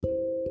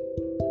Our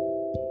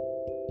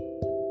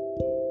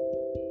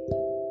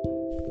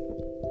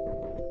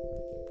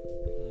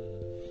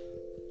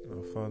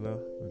Father,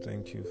 we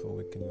thank you for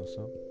waking us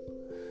up.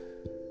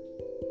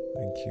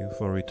 Thank you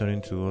for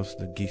returning to us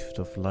the gift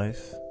of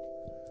life.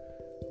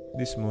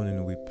 This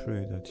morning we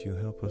pray that you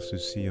help us to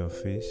see your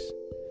face,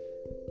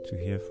 to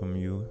hear from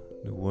you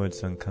the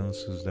words and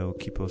counsels that will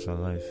keep us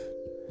alive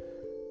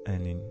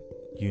and in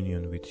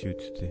union with you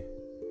today.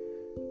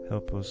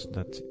 Help us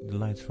that the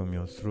light from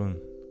your throne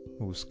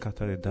will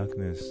scatter the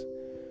darkness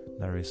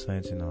that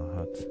resides in our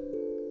heart.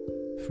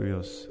 Free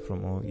us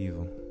from all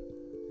evil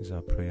is our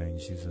prayer in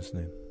Jesus'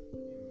 name.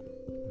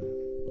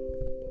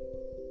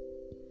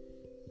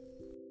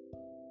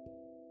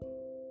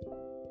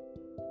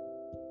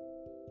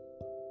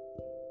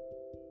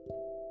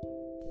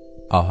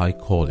 Our High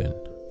Calling,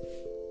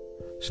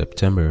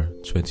 September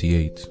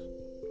 28.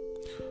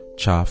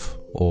 Chaff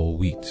or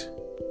wheat.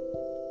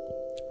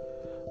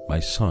 My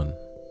son,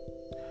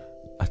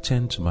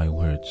 attend to my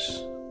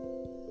words,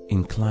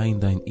 incline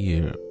thine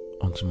ear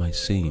unto my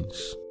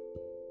sayings.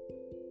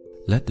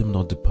 Let them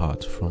not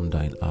depart from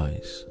thine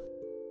eyes.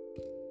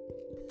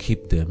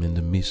 Keep them in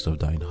the midst of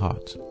thine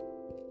heart,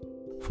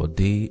 for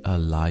they are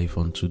life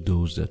unto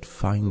those that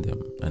find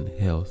them, and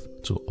health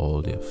to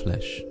all their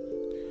flesh.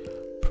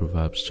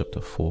 Proverbs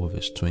chapter 4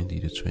 verse 20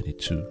 to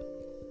 22.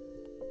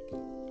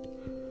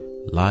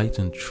 Light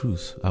and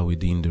truth are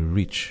within the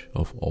reach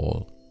of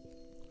all.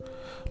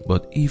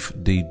 But if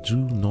they do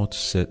not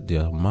set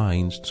their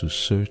minds to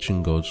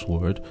searching God's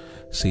word,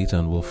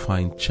 Satan will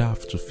find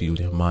chaff to fill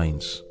their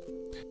minds,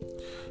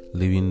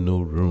 leaving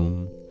no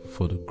room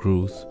for the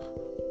growth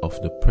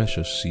of the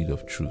precious seed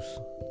of truth.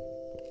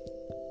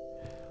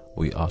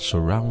 We are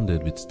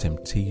surrounded with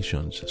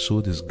temptations so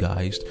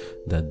disguised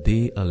that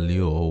they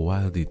allure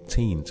while they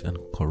taint and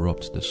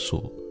corrupt the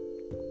soul.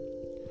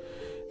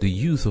 The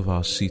youth of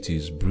our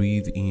cities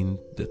breathe in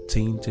the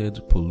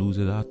tainted,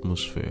 polluted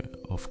atmosphere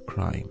of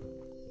crime.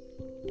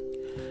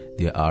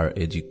 They are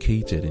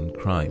educated in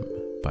crime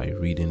by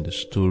reading the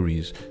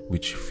stories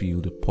which fill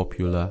the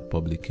popular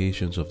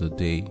publications of the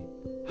day,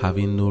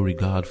 having no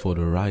regard for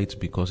the right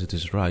because it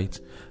is right.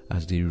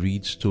 As they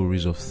read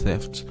stories of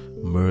theft,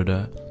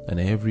 murder, and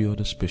every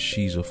other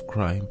species of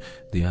crime,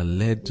 they are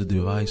led to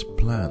devise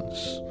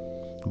plans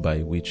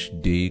by which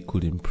they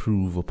could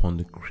improve upon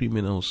the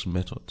criminals'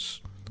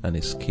 methods and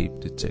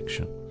escape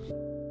detection.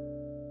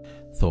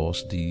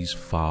 Thus, these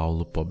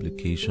foul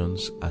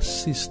publications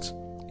assist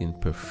in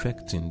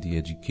perfecting the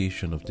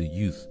education of the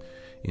youth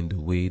in the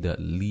way that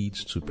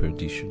leads to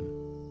perdition.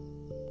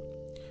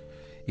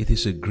 It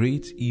is a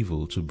great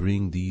evil to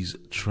bring these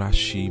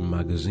trashy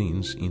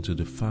magazines into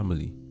the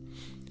family,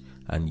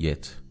 and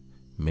yet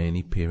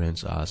many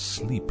parents are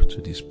asleep to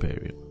this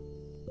peril.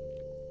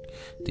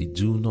 They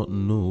do not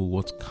know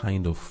what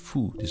kind of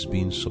food is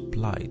being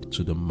supplied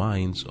to the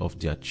minds of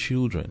their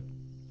children.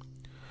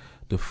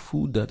 The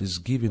food that is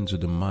given to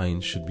the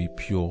mind should be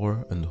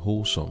pure and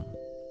wholesome.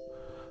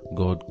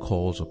 God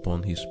calls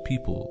upon his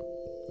people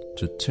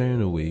to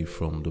turn away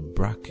from the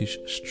brackish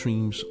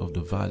streams of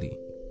the valley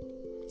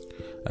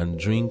and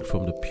drink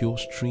from the pure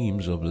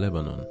streams of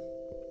Lebanon.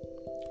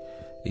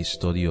 A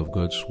study of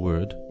God's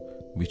word,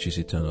 which is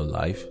eternal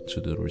life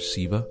to the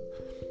receiver,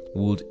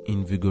 would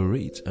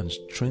invigorate and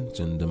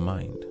strengthen the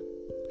mind.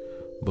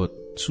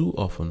 But too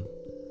often,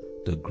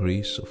 the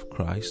grace of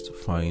Christ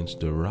finds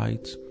the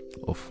right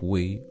of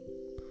way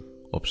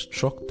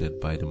obstructed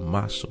by the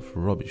mass of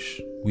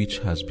rubbish which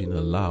has been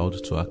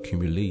allowed to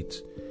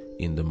accumulate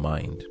in the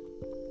mind.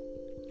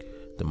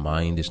 The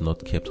mind is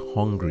not kept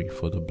hungry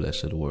for the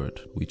blessed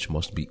word, which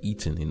must be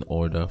eaten in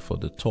order for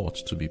the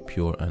thoughts to be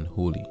pure and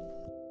holy.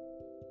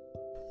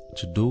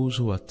 To those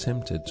who are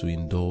tempted to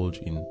indulge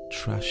in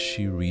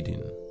trashy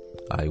reading,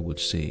 I would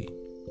say,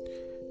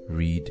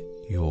 read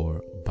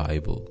your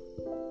Bible.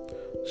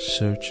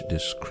 Search the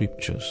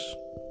scriptures.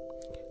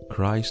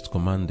 Christ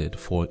commanded,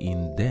 "For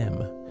in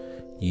them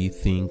ye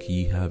think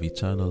ye have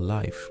eternal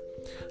life,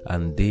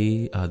 and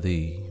they are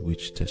they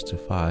which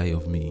testify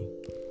of me."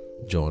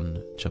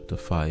 John chapter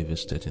 5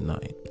 verse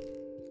 39.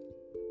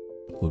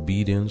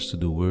 Obedience to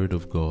the word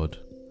of God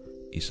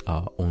is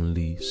our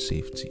only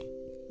safety.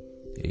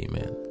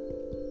 Amen.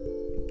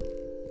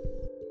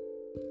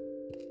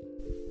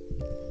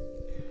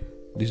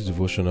 This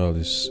devotional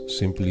is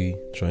simply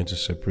trying to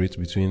separate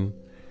between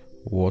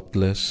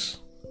worthless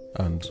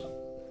and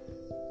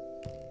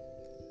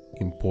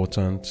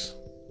important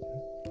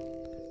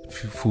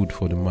food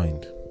for the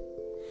mind.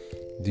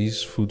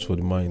 These food for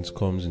the mind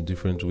comes in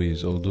different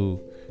ways,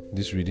 although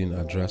this reading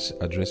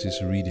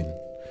addresses reading,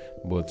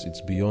 but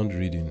it's beyond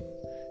reading.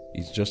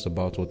 It's just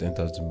about what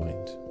enters the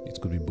mind. It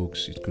could be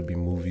books, it could be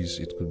movies,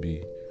 it could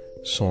be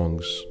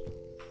songs,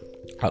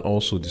 and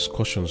also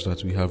discussions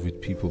that we have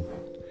with people.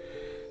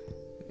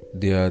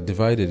 They are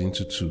divided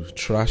into two,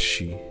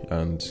 trashy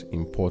and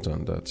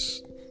important.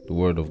 That's the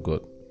word of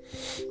God.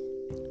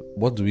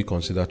 What do we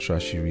consider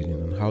trashy reading,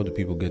 and how do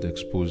people get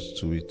exposed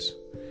to it?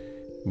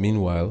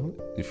 Meanwhile,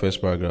 the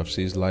first paragraph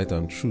says light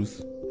and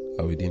truth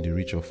are within the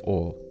reach of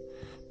all.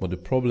 But the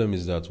problem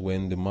is that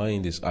when the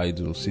mind is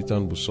idle,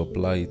 Satan will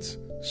supply it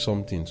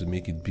something to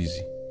make it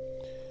busy.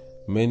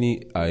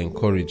 Many are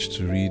encouraged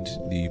to read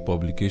the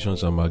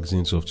publications and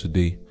magazines of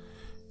today,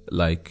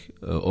 like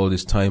all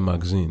this Time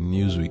magazine,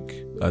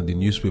 Newsweek, and the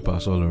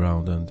newspapers all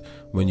around. And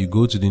when you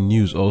go to the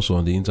news also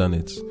on the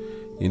internet,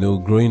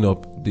 growing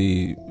up,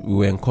 we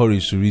were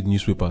encouraged to read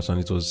newspapers, and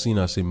it was seen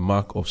as a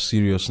mark of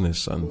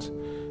seriousness and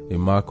a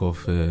mark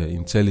of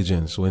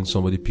intelligence when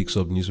somebody picks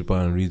up newspaper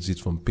and reads it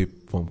from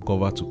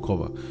cover to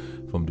cover,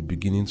 from the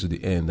beginning to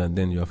the end, and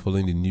then you are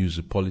following the news,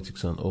 the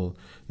politics and all.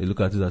 They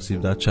look at it as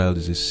if that child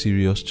is a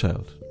serious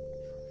child.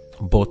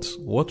 But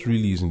what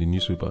really is in the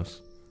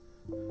newspapers?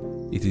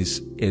 It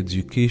is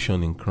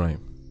education in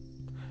crime.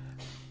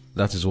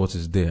 That is what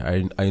is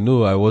there. I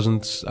know I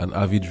wasn't an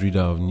avid reader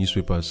of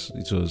newspapers.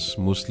 It was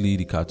mostly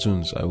the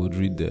cartoons I would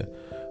read there.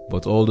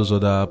 But all those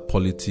other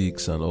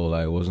politics and all,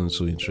 I wasn't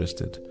so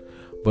interested.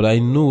 But I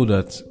know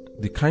that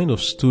the kind of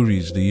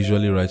stories they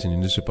usually write in the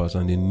newspapers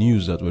and the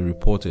news that were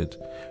reported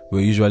were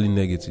usually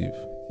negative.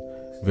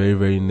 Very,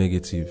 very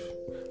negative.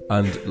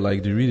 And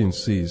like the reading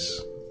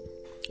says,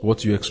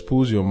 what you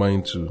expose your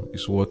mind to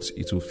is what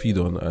it will feed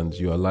on, and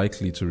you are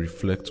likely to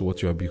reflect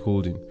what you are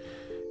beholding.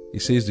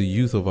 It says the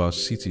youth of our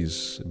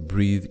cities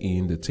breathe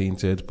in the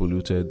tainted,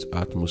 polluted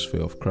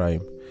atmosphere of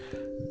crime.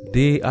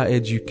 They are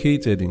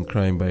educated in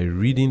crime by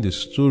reading the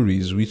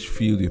stories which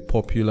fill the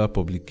popular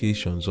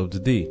publications of the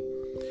day.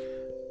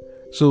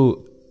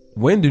 So,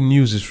 when the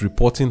news is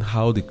reporting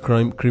how the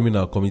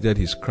criminal committed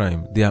his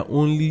crime, you are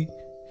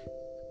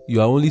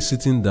only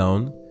sitting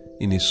down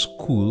in a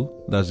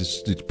school,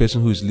 that's the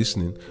person who is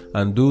listening,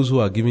 and those who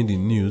are giving the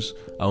news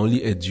are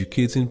only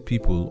educating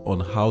people on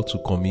how to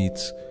commit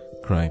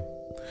crime.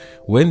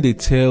 When they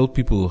tell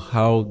people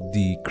how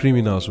the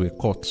criminals were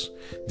caught,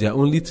 they are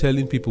only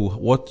telling people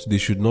what they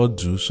should not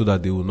do so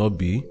that they will not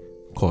be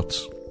caught,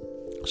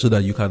 so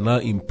that you can now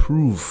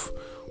improve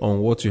on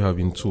what you have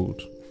been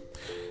told.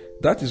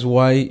 That is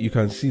why you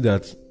can see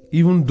that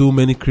even though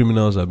many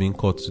criminals are being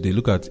caught today,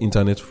 look at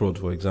internet fraud,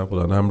 for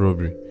example, and armed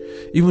robbery.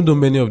 Even though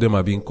many of them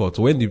are being caught,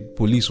 when the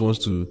police wants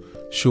to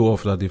show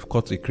off that they've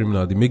caught a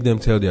criminal, they make them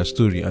tell their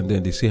story and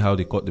then they say how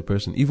they caught the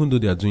person. Even though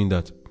they are doing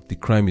that, the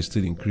crime is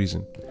still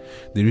increasing.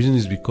 The reason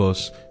is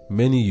because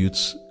many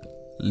youths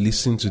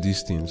listen to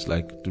these things.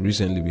 Like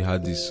recently we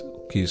had this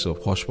case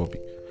of Hush Puppy.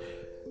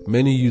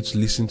 Many youths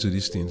listen to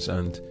these things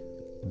and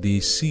they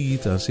see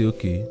it and say,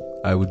 okay,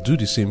 I would do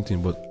the same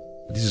thing, but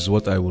this is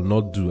what I will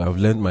not do. I've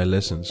learned my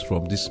lessons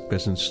from this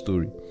person's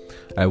story.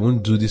 I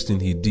won't do this thing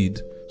he did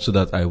so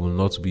that I will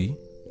not be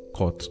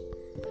caught.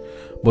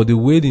 But the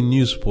way the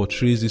news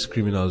portrays these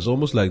criminals,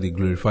 almost like they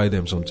glorify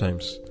them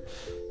sometimes.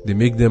 They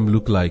make them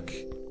look like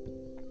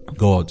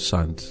gods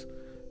and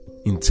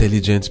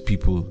intelligent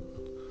people,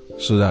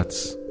 so that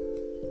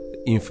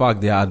in fact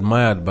they are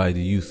admired by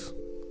the youth.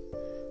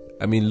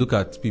 I mean, look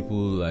at people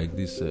like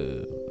this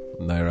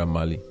Naira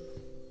Marley.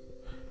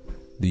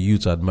 The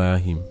youth admire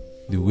him.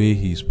 The way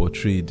he is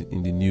portrayed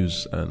in the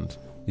news and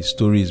his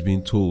story is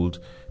being told,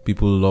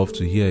 people love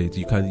to hear it.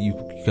 You can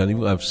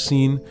even have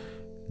seen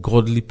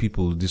godly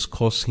people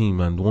discuss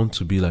him and want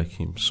to be like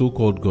him.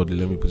 So-called godly,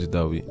 let me put it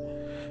that way,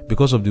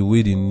 because of the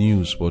way the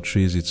news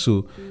portrays it.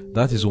 So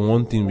that is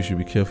one thing we should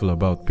be careful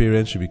about.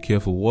 Parents should be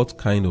careful. What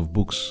kind of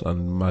books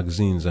and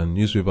magazines and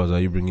newspapers are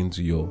you bringing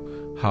to your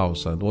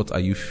house, and what are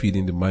you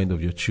feeding the mind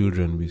of your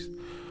children with?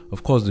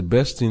 Of course, the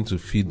best thing to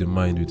feed the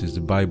mind with is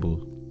the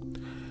Bible.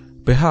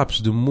 Perhaps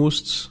the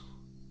most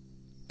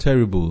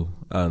terrible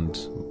and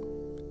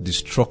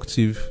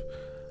destructive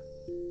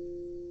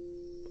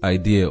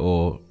idea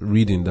or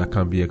reading that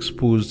can be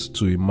exposed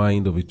to a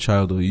mind of a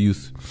child or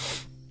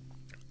youth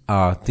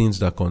are things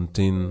that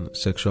contain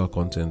sexual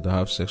content, that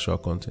have sexual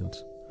content.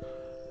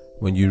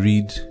 When you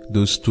read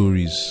those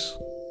stories,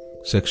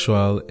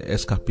 sexual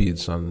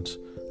escapades and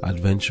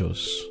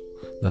adventures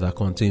that are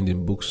contained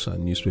in books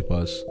and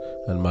newspapers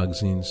and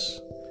magazines,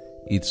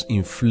 it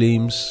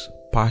inflames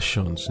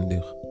passions in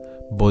the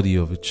body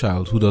of a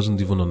child who doesn't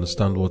even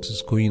understand what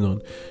is going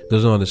on,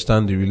 doesn't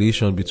understand the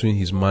relation between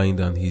his mind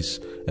and his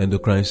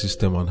endocrine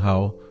system and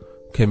how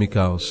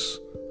chemicals,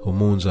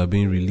 hormones are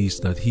being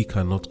released that he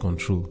cannot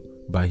control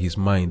by his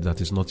mind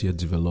that is not yet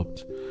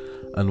developed.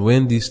 And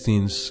when these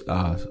things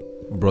are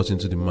brought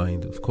into the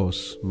mind, of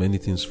course, many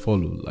things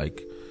follow,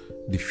 like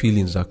the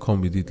feelings that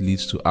come with it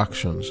leads to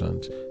actions,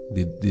 and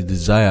the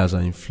desires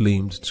are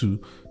inflamed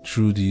too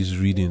through these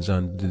readings,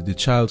 and the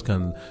child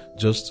can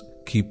just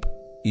keep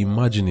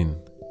imagining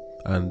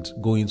and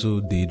go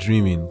into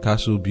daydreaming,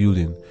 castle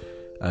building,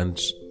 and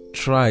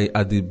try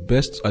at the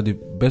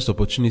best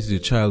opportunity the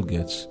child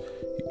gets,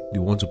 they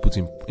want to put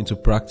into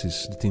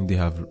practice the thing they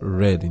have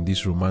read in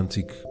these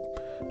romantic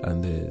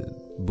and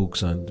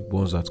books and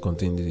ones that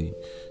contain the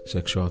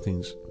sexual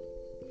things,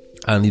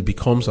 and it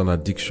becomes an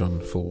addiction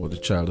for the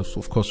child.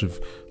 Of course, we've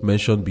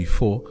mentioned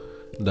before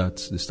that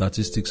the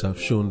statistics have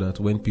shown that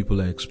when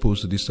people are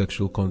exposed to this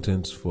sexual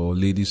content, for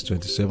ladies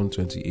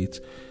 27-28,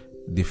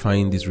 they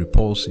find this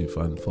repulsive,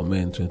 and for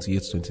men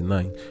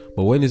 28-29.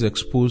 But when it's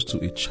exposed to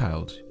a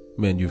child,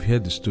 man, you've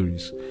heard the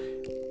stories,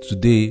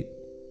 today,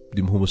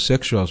 the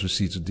homosexuals we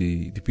see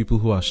today, the people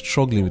who are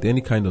struggling with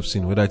any kind of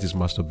sin, whether it is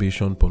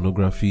masturbation,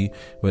 pornography,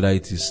 whether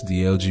it is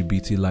the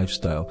LGBT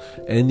lifestyle,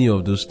 any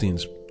of those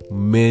things,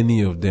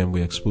 many of them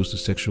were exposed to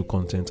sexual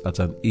content at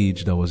an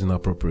age that was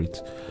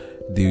inappropriate.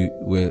 They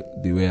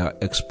were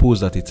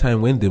exposed at a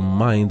time when the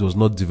mind was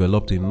not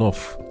developed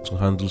enough to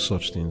handle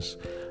such things.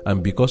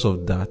 And because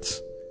of that,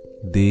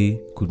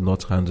 they could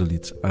not handle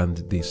it. And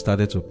they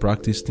started to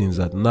practice things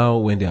that now,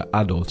 when they are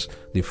adults,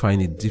 they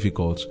find it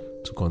difficult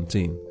to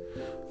contain.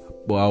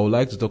 But I would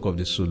like to talk of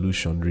the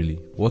solution, really.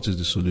 What is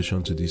the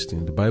solution to this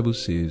thing? The Bible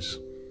says,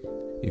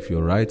 if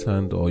your right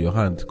hand or your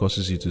hand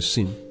causes you to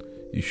sin,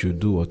 you should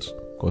do what?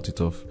 Cut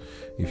it off.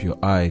 If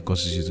your eye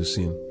causes you to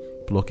sin,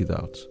 pluck it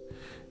out.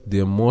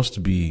 There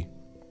must be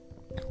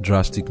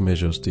drastic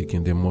measures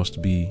taken. There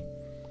must be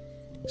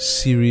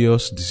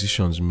serious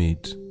decisions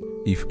made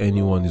if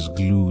anyone is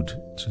glued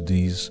to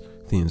these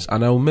things.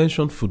 And I will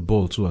mention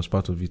football too as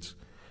part of it.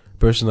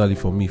 Personally,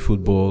 for me,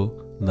 football,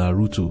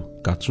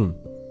 Naruto, cartoon.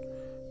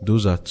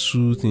 Those are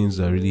two things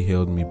that really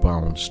held me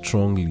bound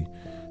strongly,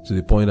 to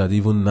the point that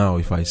even now,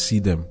 if I see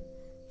them,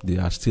 they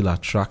are still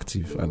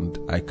attractive, and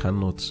I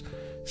cannot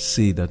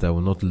say that I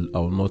will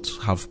not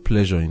have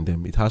pleasure in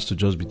them. It has to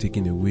just be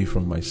taken away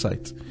from my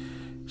sight,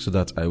 so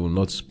that I will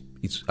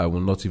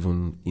not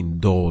even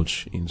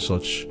indulge in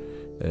such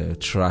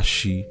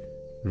trashy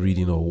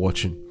reading or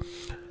watching.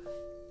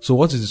 So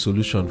what is the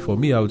solution? For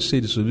me, I would say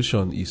the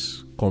solution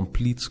is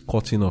complete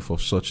cutting off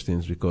of such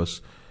things,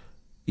 because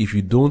if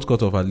you don't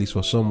cut off, at least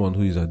for someone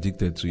who is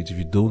addicted to it, if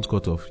you don't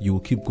cut off, you will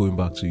keep going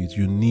back to it.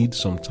 You need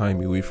some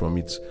time away from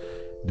it.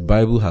 The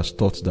Bible has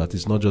taught that.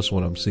 It's not just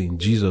what I'm saying.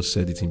 Jesus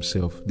said it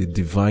himself. The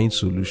divine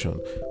solution: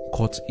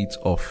 cut it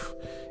off.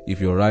 If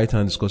your right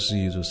hand is causing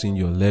you to sin,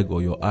 your leg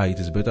or your eye, it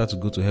is better to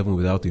go to heaven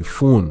without a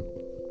phone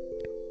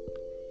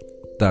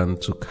than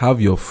to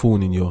have your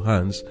phone in your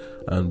hands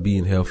and be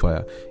in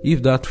hellfire.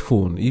 If that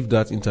phone, if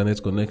that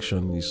internet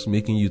connection is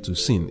making you to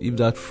sin, if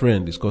that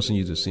friend is causing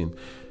you to sin,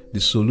 the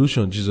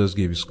solution Jesus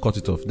gave is cut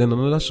it off. Then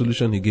another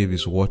solution he gave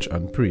is watch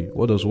and pray.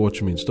 What does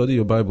watch mean? Study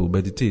your Bible,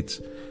 meditate.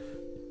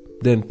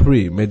 Then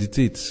pray,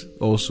 meditate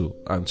also,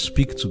 and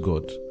speak to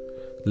God.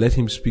 Let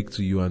him speak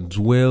to you and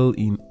dwell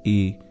in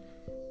a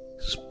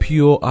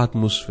pure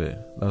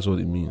atmosphere. That's what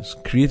it means.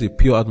 Create a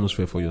pure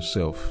atmosphere for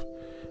yourself.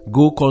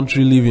 Go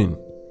country living,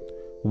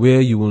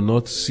 where you will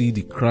not see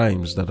the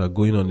crimes that are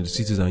going on in the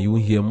cities and you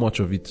won't hear much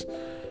of it.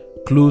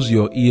 Close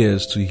your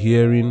ears to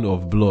hearing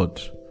of blood.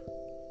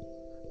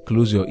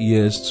 Close your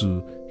ears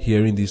to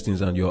hearing these things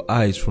and your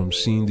eyes from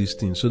seeing these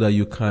things, so that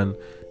you can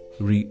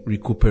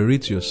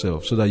recuperate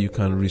yourself, so that you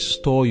can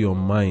restore your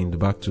mind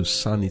back to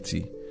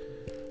sanity.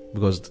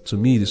 Because to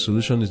me, the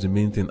solution is the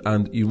main thing,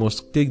 and you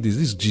must take this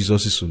is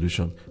Jesus'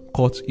 solution.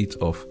 Cut it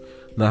off.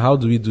 Now, how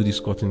do we do this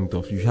cutting it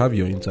off? You have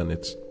your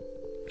internet.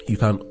 You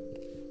can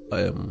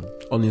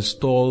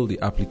uninstall the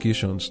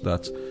applications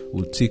that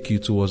will take you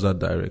towards that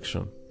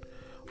direction,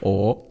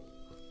 or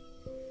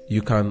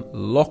you can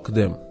lock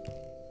them,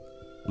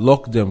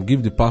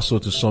 give the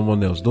password to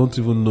someone else. Don't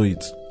even know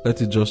it.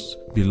 Let it just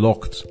be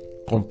locked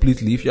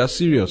completely. If you are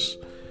serious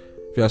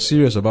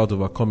about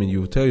overcoming,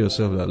 you will tell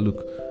yourself that,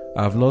 look,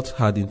 I have not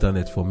had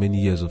internet for many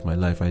years of my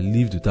life. I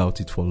lived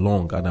without it for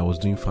long and I was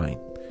doing fine.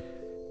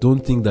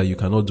 Don't think that you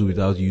cannot do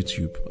without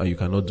YouTube, and you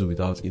cannot do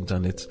without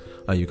internet,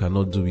 and you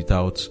cannot do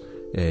without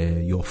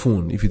your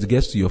phone. If it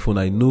gets to your phone,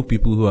 I know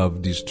people who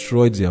have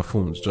destroyed their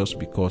phones just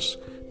because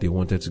they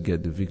wanted to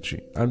get the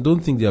victory. And don't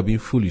think they are being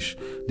foolish.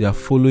 They are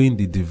following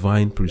the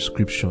divine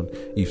prescription.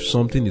 If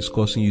something is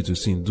causing you to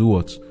sin, do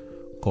what?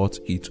 Cut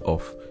it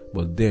off.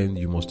 But then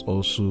you must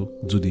also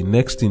do the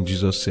next thing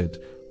Jesus said: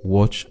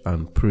 watch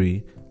and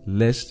pray,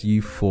 lest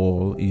ye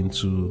fall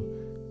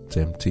into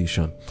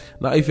temptation.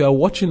 Now, if you are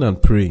watching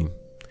and praying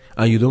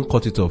and you don't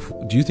cut it off,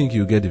 do you think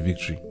you'll get the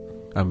victory?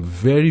 I'm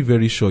very,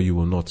 very sure you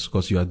will not,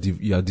 because you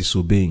are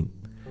disobeying.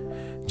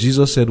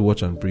 Jesus said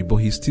watch and pray, but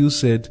he still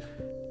said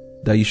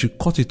that you should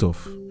cut it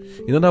off.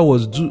 In other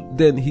words,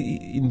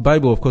 in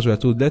Bible, of course, we are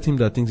told, let him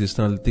that thinks he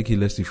stands, take it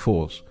lest he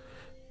falls.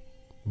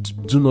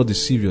 Do not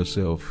deceive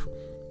yourself.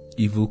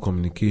 Evil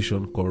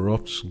communication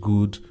corrupts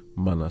good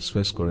manners.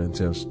 1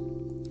 Corinthians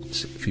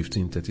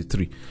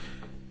 15:33.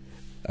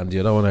 And the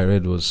other one I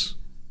read was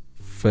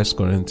 1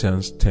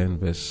 Corinthians 10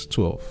 verse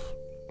 12.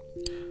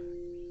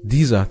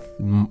 These are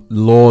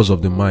laws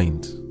of the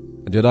mind.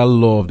 The other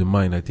law of the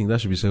mind, I think that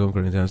should be 2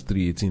 Corinthians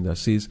 3:18, that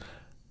says,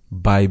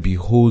 by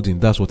beholding,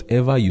 that's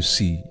whatever you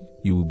see,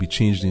 you will be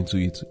changed into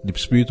it. The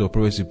spirit of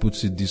prophecy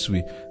puts it this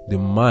way: the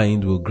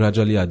mind will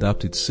gradually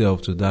adapt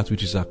itself to that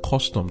which is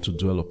accustomed to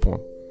dwell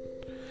upon.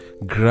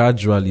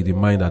 Gradually, the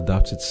mind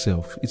adapts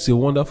itself. It's a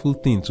wonderful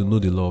thing to know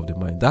the law of the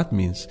mind. That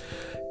means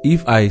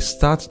if I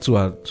start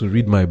to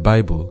read my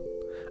Bible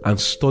and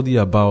study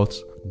about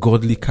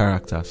godly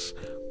characters,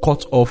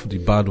 cut off the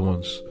bad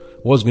ones,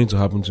 what's going to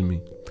happen to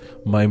me?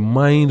 My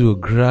mind will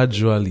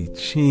gradually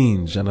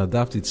change and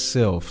adapt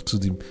itself to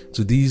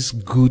these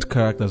good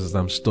characters that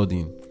I'm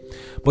studying.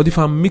 But if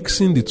I'm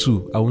mixing the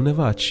two, I will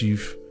never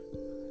achieve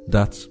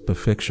that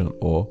perfection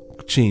or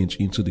change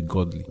into the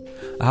godly.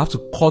 I have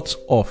to cut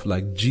off,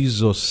 like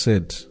Jesus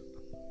said.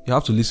 You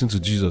have to listen to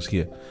Jesus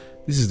here.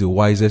 This is the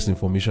wisest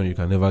information you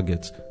can ever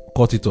get.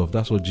 Cut it off.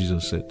 That's what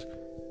Jesus said.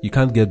 You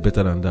can't get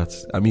better than that.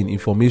 I mean,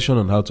 information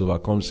on how to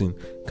overcome sin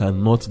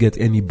cannot get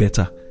any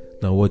better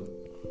than what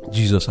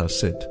Jesus has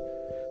said.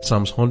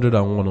 Psalms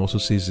 101 also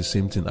says the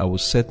same thing. I will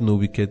set no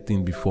wicked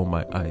thing before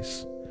my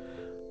eyes.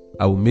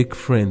 I will make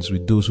friends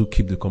with those who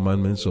keep the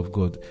commandments of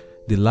God.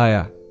 The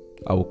liar,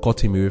 I will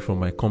cut him away from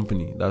my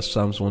company. That's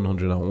Psalms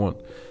 101.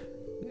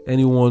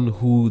 Anyone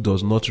who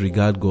does not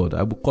regard God,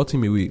 I will cut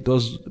him away.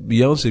 Does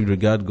Beyonce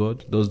regard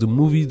God? Does the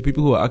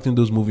people who are acting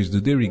those movies, do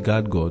they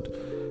regard God?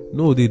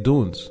 No, they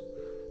don't.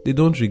 They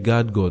don't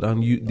regard God.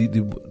 And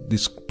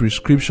this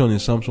prescription in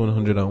Psalms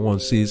 101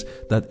 says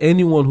that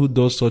anyone who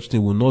does such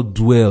thing will not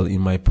dwell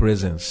in my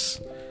presence.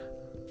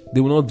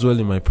 They will not dwell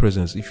in my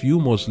presence. If you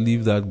must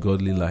live that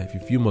godly life,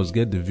 if you must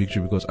get the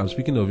victory, because I'm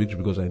speaking of victory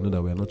because I know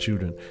that we are not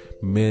children.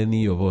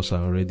 Many of us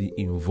are already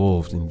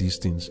involved in these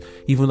things.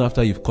 Even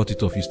after you've cut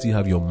it off, you still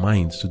have your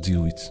mind to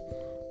deal with.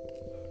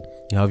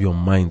 You have your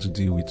mind to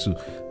deal with, to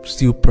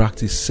still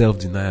practice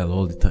self-denial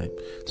all the time,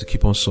 to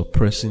keep on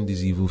suppressing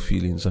these evil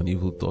feelings and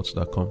evil thoughts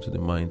that come to the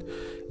mind.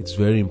 It's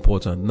very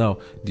important. Now,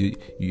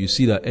 you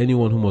see that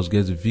anyone who must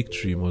get the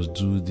victory must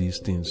do these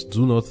things.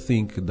 Do not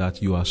think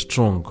that you are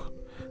strong,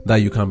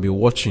 that you can be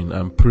watching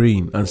and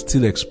praying and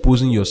still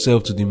exposing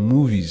yourself to the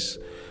movies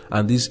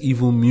and this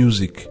evil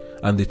music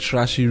and the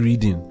trashy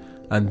reading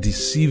and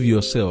deceive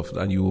yourself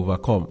and you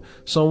overcome.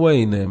 Somewhere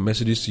in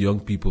Messages to Young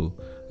People,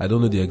 I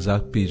don't know the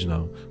exact page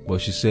now, but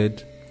she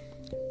said,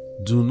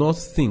 do not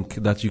think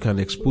that you can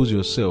expose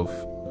yourself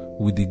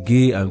with the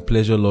gay and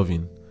pleasure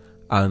loving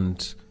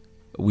and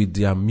with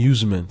the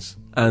amusement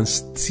and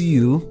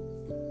still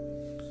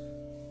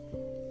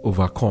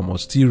overcome or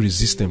still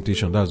resist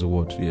temptation. That's the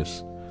word,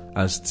 yes.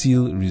 And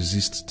still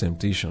resist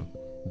temptation.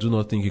 Do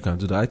not think you can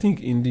do that. I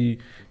think in the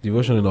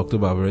devotion in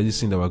October, I've already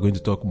seen that we're going to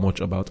talk much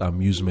about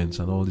amusements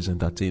and all this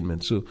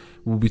entertainment. So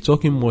we'll be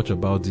talking much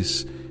about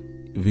these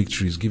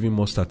victories, giving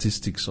more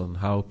statistics on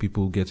how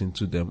people get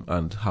into them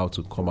and how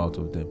to come out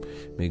of them.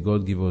 May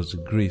God give us the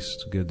grace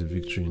to get the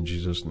victory in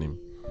Jesus' name.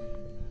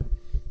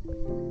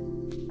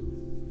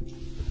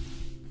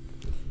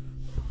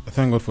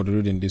 Thank God for the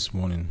reading this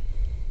morning.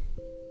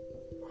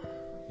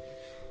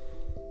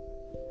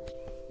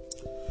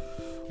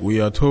 We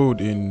are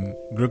told in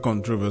Great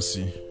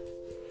Controversy,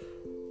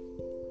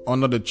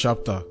 under the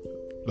chapter,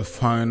 the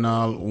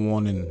final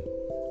warning,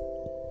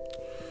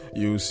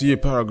 you see a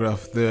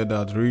paragraph there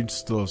that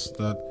reads to us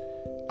that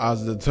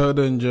as the third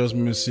angel's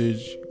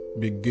message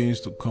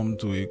begins to come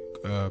to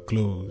a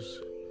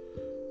close,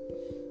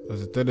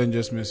 as the third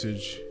angel's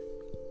message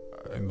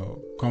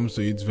comes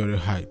to its very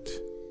height,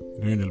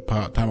 during the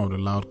time of the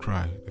loud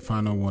cry, the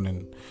final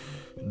warning,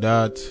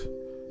 that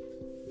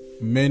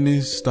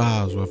many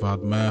stars we have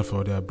admired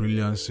for their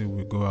brilliancy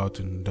will go out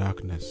in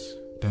darkness.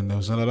 Then there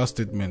was another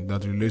statement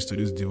that relates to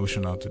this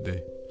devotional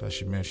today that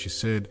she made. She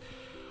said,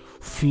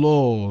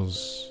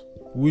 flaws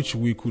which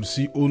we could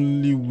see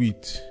only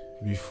with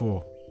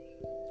before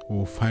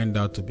will find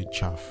out to be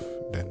chaff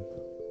then.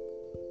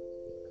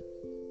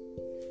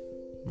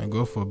 May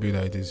God forbid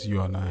that it is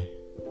you and I.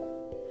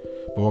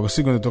 But we're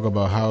still going to talk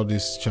about how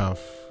this chaff,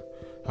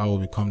 how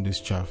we become this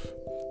chaff,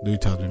 though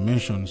it has been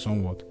mentioned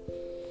somewhat.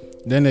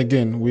 Then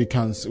again,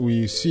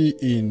 we see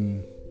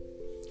in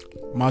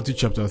Matthew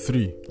chapter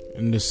 3,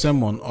 in the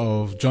sermon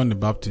of John the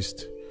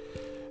Baptist,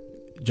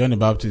 John the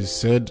Baptist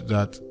said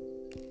that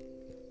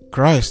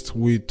Christ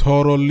will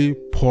thoroughly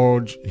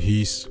purge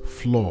his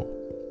floor.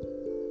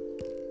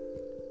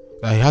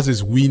 That he has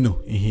his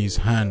winnow in his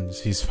hands,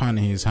 his fan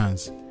in his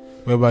hands,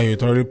 whereby he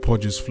thoroughly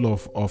purges floor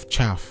of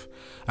chaff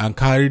and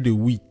carry the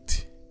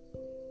wheat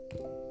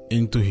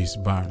into his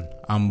barn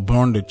and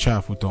burn the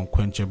chaff with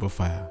unquenchable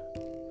fire.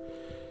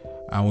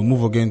 And we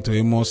move again to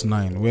Amos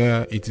 9,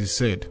 where it is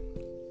said,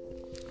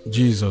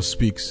 Jesus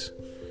speaks,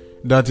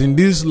 that in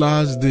these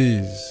last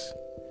days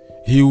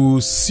he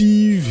will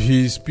sieve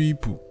his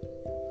people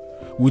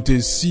with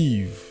a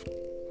sieve,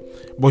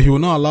 but he will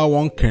not allow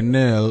one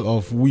kernel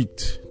of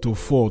wheat to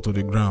fall to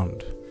the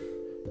ground.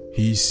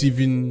 He is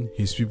sieving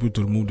his people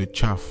to remove the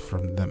chaff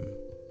from them.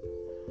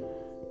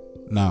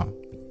 Now,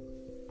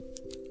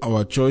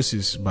 our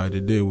choices by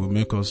the day will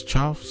make us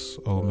chaffs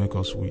or will make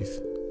us wheat.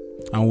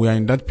 And we are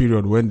in that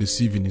period when the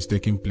sieving is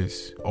taking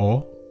place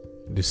or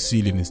the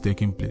sealing is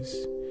taking place.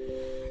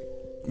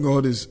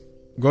 God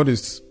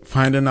is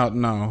finding out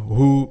now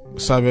who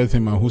serveth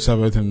him and who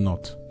serveth him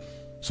not,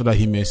 so that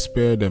he may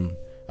spare them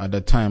at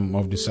the time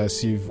of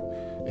decisive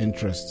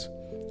interest,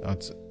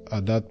 at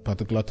that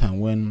particular time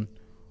when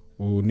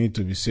we will need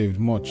to be saved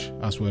much,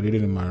 as we're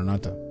reading in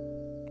Maranatha.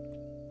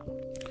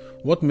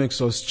 What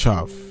makes us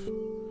chaff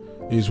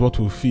is what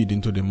will feed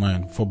into the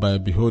mind, for by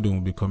beholding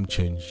will become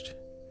changed.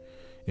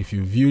 If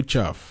you view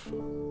chaff,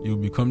 you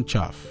become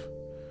chaff,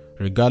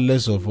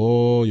 regardless of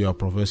all you are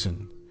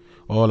professing,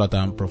 all that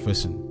I am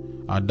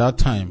professing. At that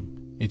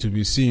time, it will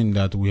be seen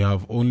that we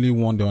have only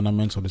worn the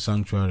ornaments of the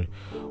sanctuary.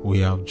 We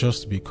have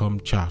just become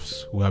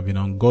chaffs. We have been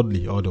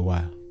ungodly all the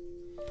while.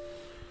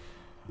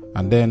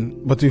 And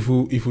then, but if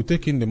we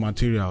take in the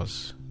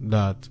materials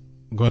that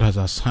God has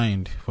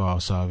assigned for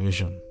our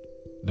salvation,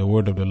 the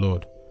word of the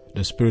Lord,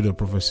 the spirit of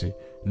prophecy,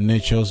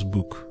 nature's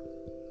book,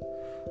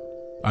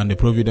 and the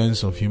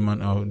providence of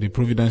the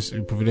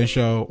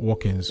providential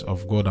workings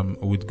of God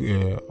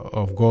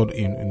of God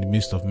in the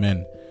midst of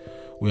men,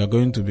 we are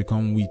going to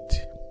become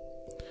wheat.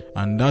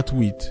 And that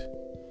wheat,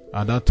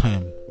 at that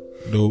time,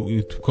 though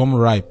it will come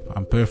ripe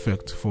and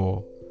perfect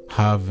for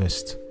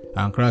harvest,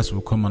 and Christ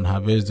will come and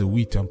harvest the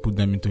wheat and put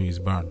them into his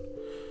barn.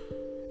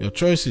 Your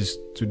choices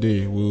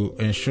today will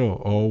ensure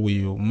or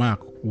will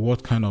mark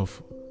what kind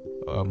of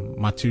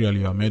material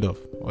you are made of,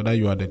 whether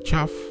you are the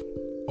chaff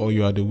or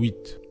you are the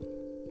wheat.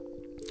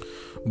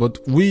 But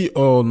we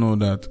all know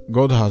that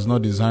God has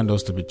not designed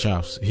us to be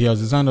chaffs. He has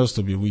designed us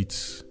to be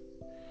wheats.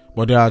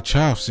 But there are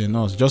chaffs in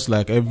us, just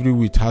like every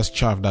wheat has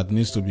chaff that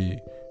needs to be,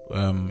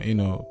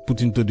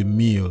 put into the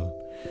meal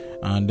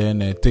and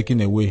then taken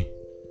away.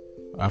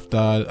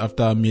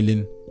 After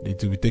milling,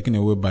 it will be taken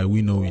away by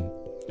winnowing.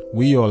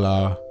 We all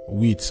are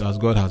wheats as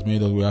God has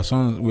made us. We are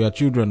sons, we are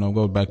children of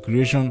God by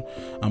creation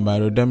and by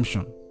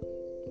redemption.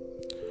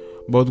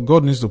 But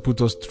God needs to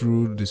put us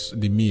through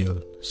the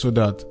meal so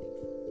that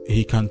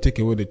he can take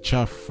away the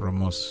chaff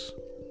from us.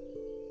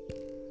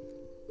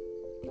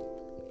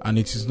 And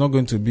it is not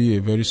going to be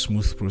a very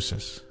smooth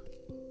process.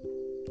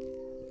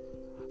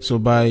 So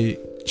by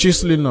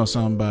chiseling us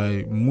and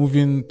by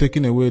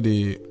taking away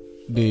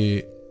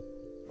the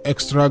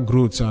extra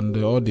growths and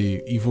all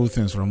the evil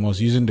things from us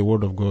using the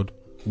word of God,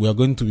 we are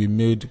going to be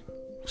made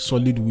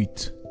solid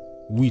wheat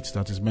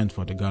that is meant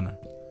for the garner.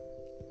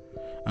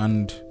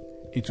 And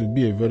it will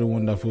be a very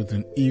wonderful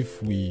thing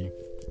if we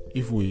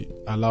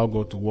allow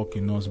God to work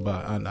in us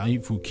and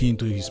if we key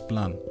into his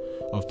plan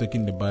of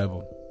taking the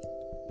Bible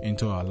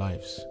into our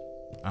lives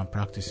and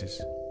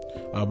practices.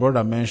 Our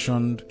brother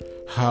mentioned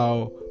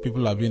how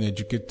people are being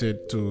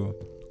educated to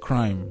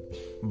crime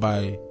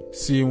by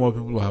seeing what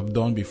people have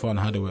done before and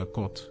how they were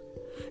caught.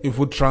 If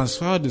we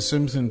transfer the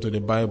same thing to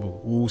the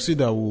Bible, we will see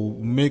that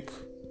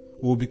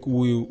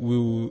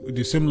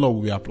the same law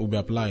will be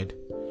applied.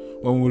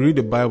 When we read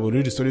the Bible,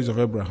 read the stories of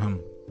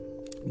Abraham,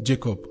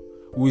 Jacob,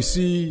 we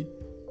see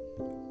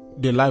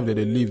the life that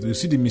they lived, we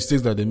see the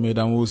mistakes that they made,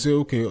 and we'll say,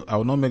 okay, I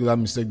will not make that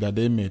mistake that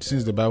they made.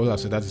 Since the Bible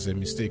has said that is a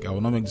mistake, I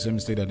will not make the same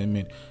mistake that they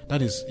made.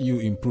 That is you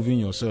improving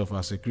yourself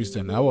as a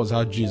Christian. That was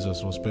how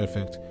Jesus was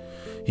perfect.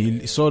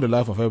 He saw the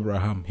life of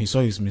Abraham. He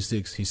saw his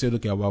mistakes. He said,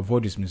 okay, I will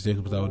avoid his mistakes,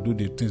 but I will do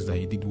the things that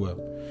he did well.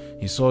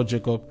 He saw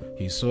Jacob.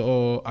 He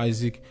saw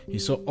Isaac. He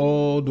saw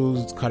all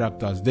those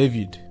characters.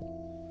 David,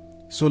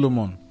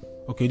 Solomon.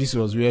 Okay, this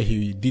was where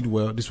he did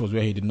well. This was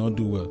where he did not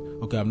do well.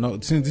 Okay,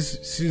 since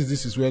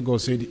this is where God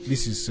said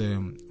this is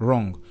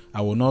wrong,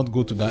 I will not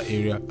go to that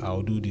area. I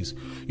will do this.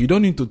 You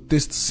don't need to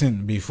taste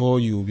sin before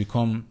you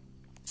become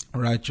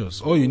righteous.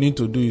 All you need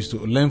to do is to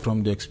learn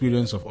from the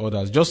experience of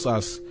others, just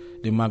as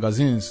the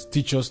magazines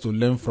teach us to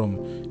learn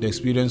from the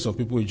experience of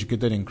people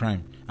educated in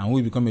crime, and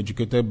we become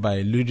educated by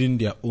reading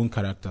their own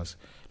characters.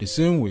 The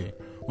same way,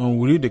 when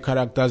we read the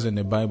characters in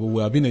the Bible,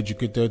 we are being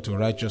educated to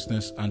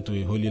righteousness and to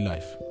a holy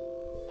life.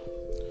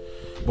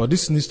 But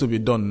this needs to be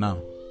done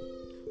now.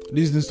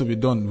 This needs to be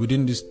done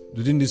within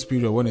this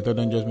period when the third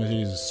judgment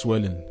is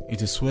swelling.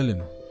 It is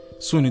swelling.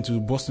 Soon it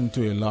will burst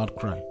into a loud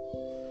cry.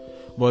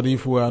 But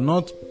if we are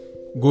not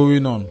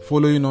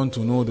following on to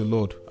know the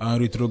Lord, and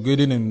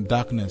retrograding in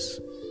darkness,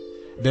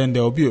 then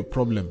there will be a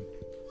problem.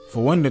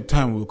 For when the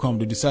time will come,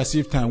 the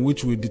decisive time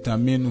which will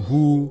determine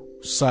whose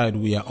side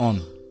we are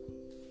on,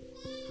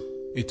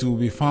 it will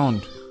be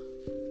found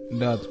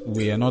that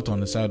we are not on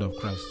the side of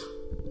Christ.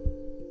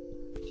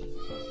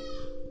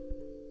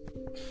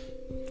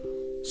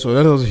 So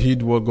let us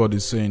heed what God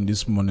is saying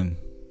this morning.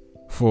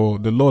 For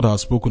the Lord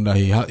has spoken that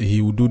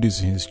he will do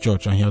this in his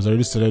church, and he has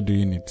already started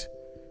doing it.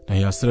 That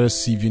he has started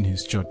sieving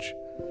his church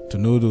to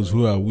know those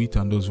who are wheat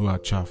and those who are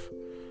chaff.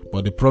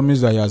 But the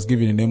promise that he has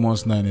given in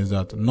Amos 9 is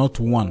that not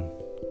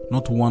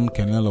one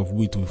kernel of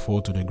wheat will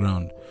fall to the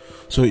ground.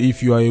 So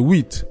if you are a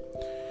wheat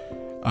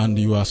and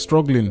you are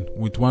struggling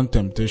with one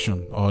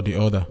temptation or the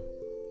other,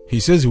 he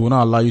says he will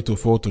not allow you to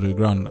fall to the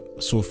ground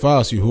so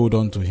far as you hold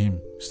on to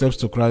him. Steps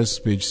to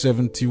Christ, page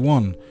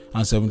 71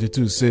 and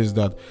 72 says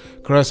that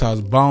Christ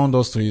has bound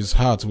us to his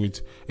heart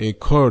with a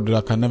cord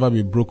that can never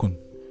be broken.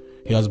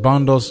 He has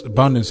bound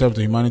himself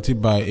to humanity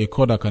by a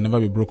cord that can never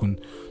be broken,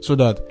 so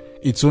that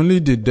it's only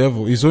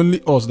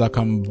us that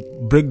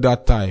can break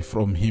that tie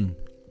from him.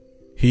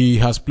 He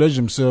has pledged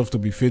himself to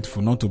be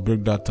faithful, not to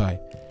break that tie.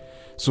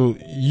 So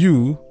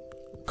you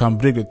can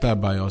break the tie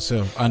by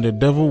yourself, and the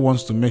devil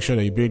wants to make sure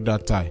that you break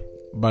that tie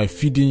by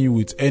feeding you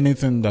with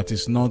anything that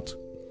is not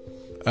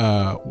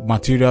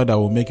material that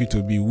will make you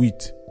to be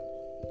wheat.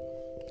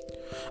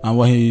 And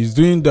when he is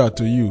doing that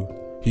to you,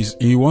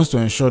 he wants to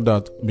ensure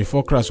that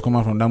before Christ come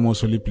out from that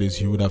most holy place,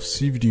 he would have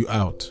sieved you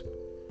out.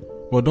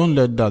 But don't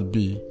let that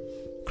be.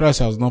 Christ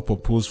has not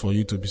proposed for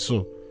you to be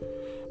so.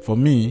 For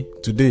me,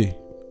 today,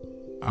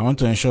 I want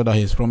to ensure that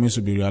his promise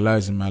will be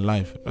realized in my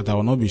life, that I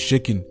will not be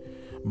shaken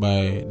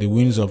by the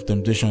winds of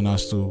temptation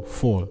as to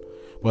fall,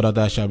 but that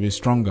I shall be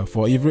stronger.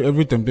 For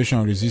every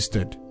temptation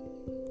resisted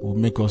will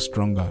make us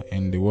stronger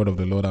in the word of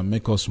the Lord and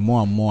make us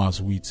more and more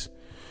as wheat.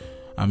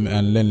 And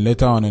then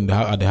later on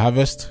at the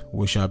harvest,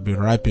 we shall be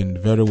ripened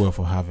very well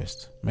for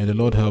harvest. May the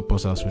Lord help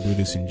us as we do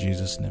this in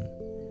Jesus' name.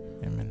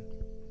 Amen.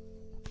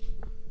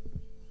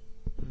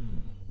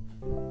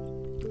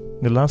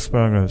 The last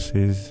paragraph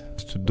says,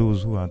 to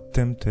those who are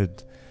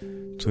tempted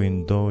to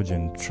indulge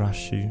in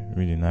trashy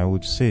reading, I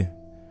would say,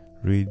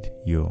 read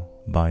your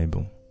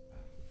Bible.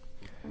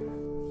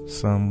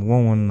 Psalm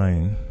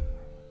 119,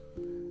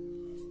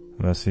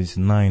 verses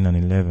 9 and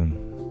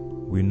 11.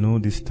 We know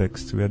this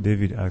text where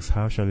David asks,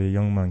 how shall a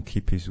young man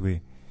keep his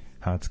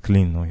heart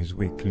clean, or his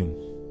way clean?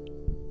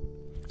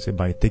 Say,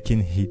 by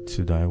taking heed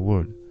to thy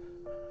word.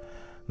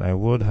 Thy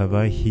word have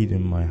I hid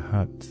in my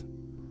heart,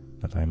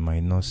 that I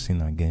might not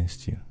sin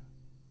against you.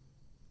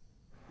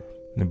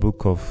 The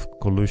book of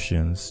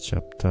Colossians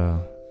chapter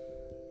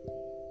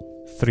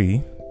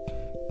 3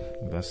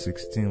 verse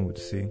 16 would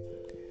say,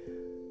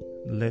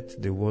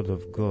 let the word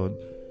of God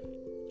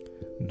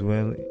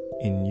dwell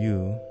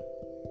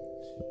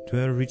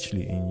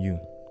richly in you.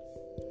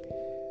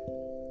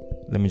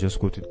 Let me just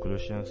quote it,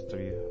 Colossians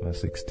 3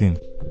 verse 16.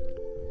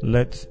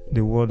 Let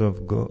the word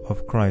of God,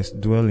 of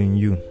Christ, dwell in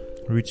you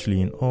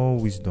richly in all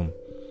wisdom,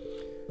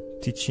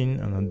 teaching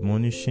and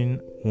admonishing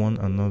one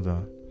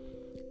another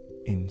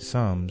in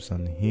psalms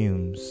and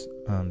hymns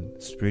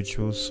and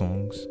spiritual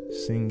songs,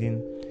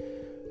 singing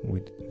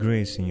with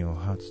grace in your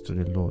hearts to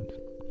the Lord.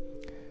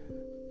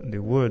 The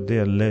word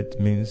there, let,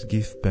 means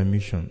give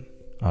permission,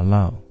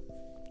 allow.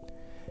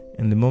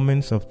 In the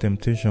moments of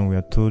temptation, we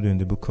are told in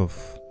the book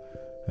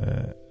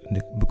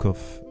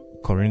of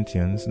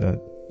Corinthians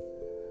that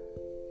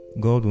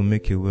God will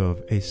make a way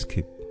of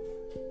escape.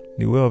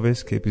 The way of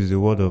escape is the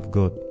word of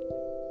God.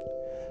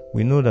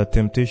 We know that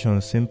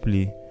temptation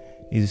simply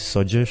is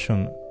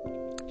suggestion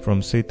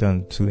from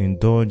Satan to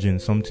indulge in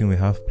something we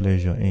have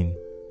pleasure in.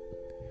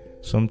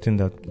 Something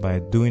that by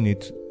doing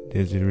it,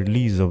 there's a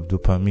release of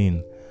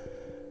dopamine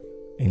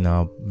in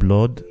our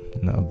blood,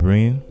 in our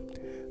brain,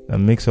 that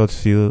makes us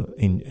feel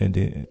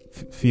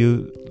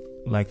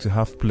like to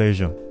have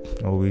pleasure,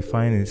 or we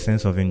find a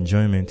sense of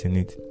enjoyment in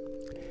it.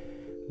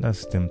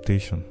 That's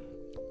temptation.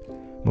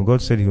 But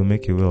God said He will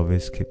make a way of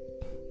escape.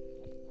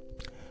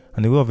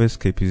 And the way of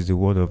escape is the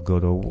word of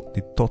God, or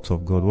the thought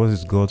of God. What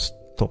is God's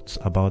thoughts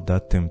about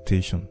that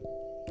temptation?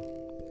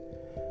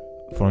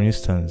 For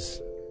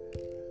instance,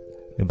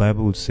 the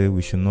Bible would say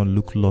we should not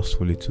look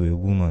lustfully to a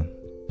woman.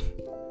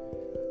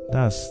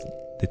 That's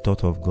the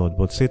thought of God.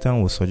 But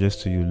Satan will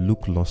suggest to you,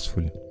 look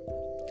lustfully.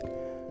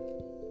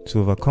 To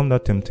overcome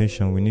that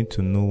temptation, we need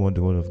to know what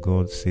the word of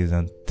God says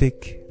and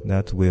take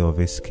that way of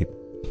escape.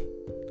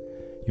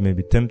 You may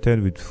be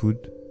tempted with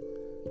food,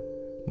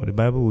 but the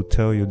Bible will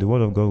tell you, the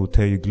word of God will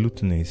tell you,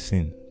 gluttony is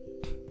sin.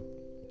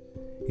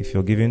 If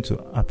you're given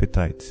to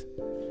appetite,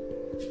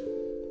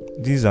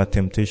 these are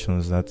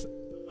temptations that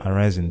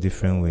arise in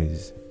different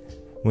ways.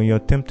 When you're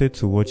tempted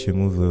to watch a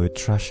movie or a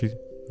trashy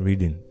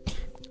reading,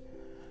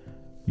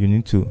 you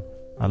need to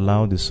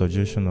allow the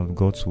suggestion of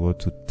God's word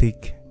to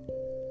take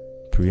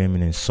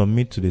preeminence.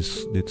 Submit to the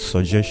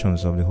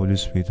suggestions of the Holy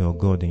Spirit or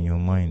God in your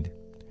mind.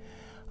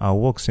 Our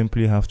work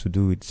simply have to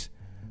do with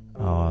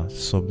our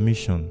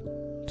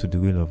submission to the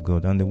will of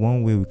God. And the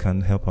one way we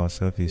can help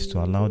ourselves is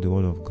to allow the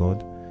word of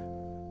God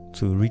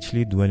to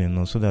richly dwell in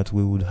us, so that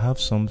we would have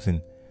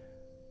something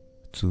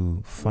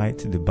to fight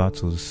the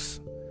battles.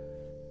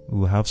 We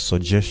will have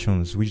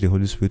suggestions which the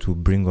Holy Spirit will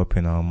bring up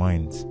in our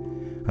minds.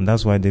 And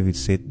that's why David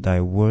said, thy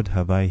word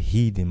have I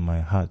hid in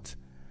my heart,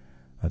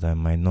 that I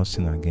might not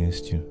sin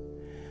against you.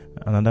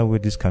 Another way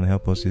this can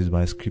help us is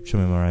by scripture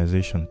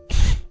memorization.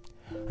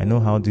 I know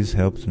how this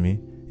helped me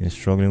in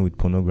struggling with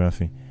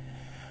pornography.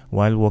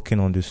 While walking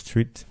on the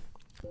street,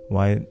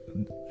 while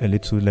a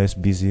little less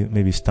busy,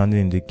 maybe standing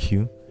in the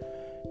queue,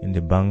 in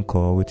the bank,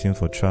 or waiting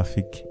for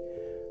traffic,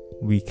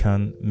 we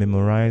can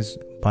memorize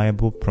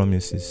Bible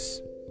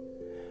promises.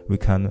 We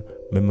can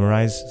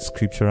memorize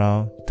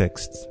scriptural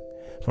texts.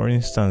 For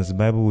instance, the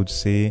Bible would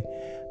say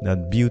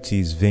that beauty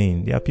is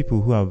vain. There are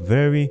people who are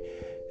very,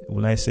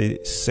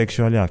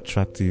 sexually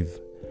attractive.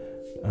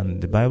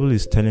 And the Bible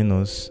is telling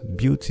us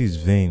beauty is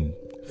vain.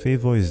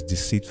 Favor is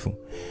deceitful.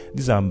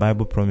 These are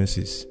Bible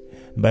promises.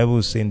 The Bible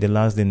is saying, the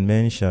last day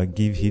men shall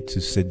give heed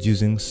to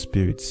seducing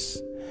spirits.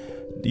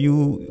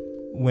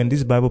 When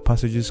these Bible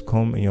passages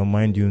come in your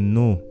mind, you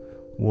know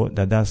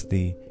that's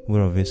the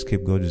way of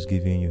escape God is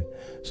giving you.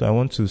 So I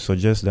want to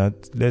suggest that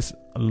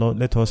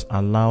let us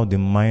allow the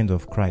mind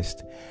of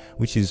Christ,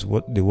 which is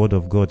what the word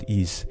of God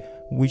is,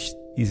 which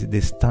is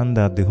the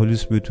standard the Holy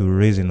Spirit will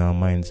raise in our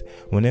minds.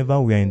 Whenever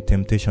we are in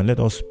temptation, let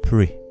us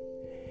pray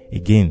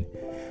again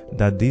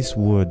that these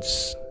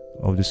words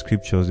of the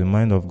scriptures, the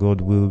mind of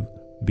God, will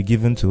be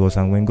given to us.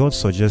 And when God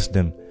suggests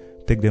them,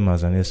 take them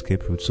as an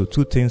escape route. So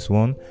two things.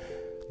 One,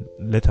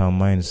 let our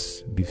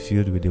minds be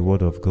filled with the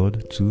word of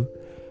God. Two,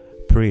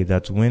 pray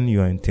that when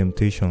you are in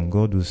temptation,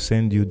 God will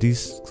send you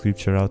this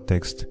scriptural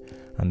text,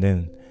 and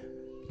then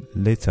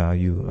later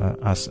you,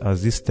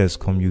 as these texts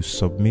come, you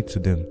submit to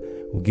them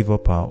we'll give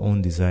up our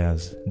own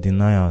desires,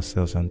 deny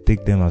ourselves, and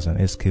take them as an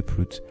escape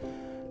route.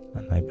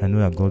 And I know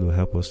that God will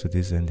help us to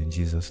this end in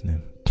Jesus'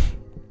 name.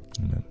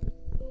 Amen.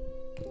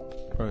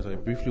 Alright, I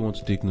briefly want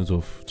to take note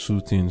of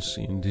two things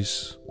in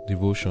this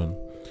devotion.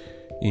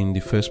 In the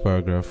first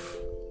paragraph,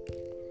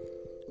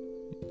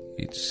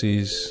 it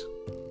says,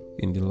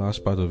 in the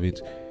last part of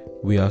it,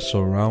 we are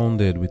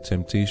surrounded with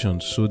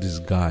temptations so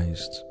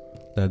disguised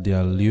that they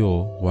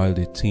allure while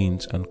they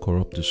taint and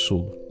corrupt the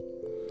soul.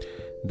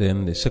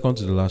 Then the second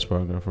to the last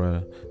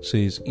paragraph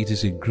says, it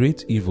is a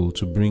great evil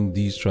to bring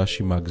these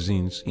trashy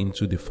magazines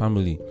into the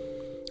family,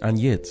 and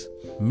yet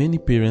many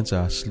parents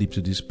are asleep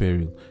to this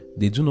peril.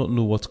 They do not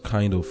know what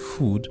kind of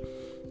food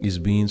is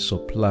being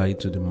supplied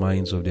to the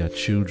minds of their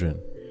children.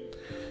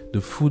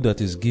 The food that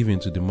is given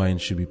to the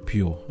mind should be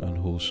pure and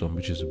wholesome,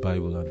 which is the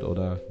Bible and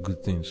other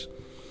good things.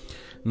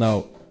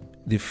 Now,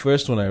 the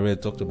first one I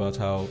read talked about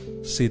how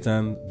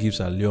Satan gives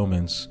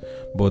allurements,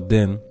 but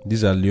then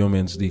these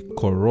allurements, they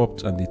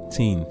corrupt and they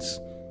taint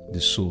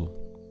the soul.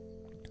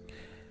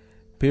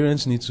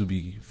 Parents need to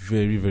be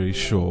very, very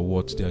sure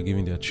what they are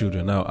giving their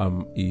children. Now,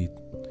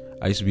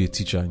 I used to be a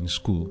teacher in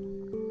school,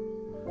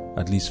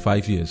 at least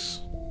 5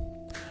 years.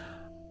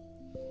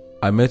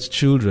 I met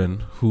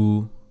children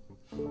who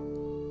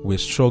were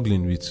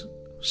struggling with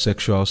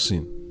sexual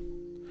sin.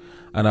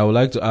 And I would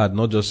like to add,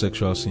 not just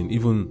sexual sin,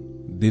 even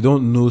they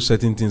don't know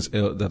certain things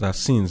that are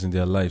sins in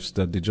their lives,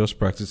 that they just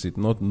practice it,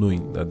 not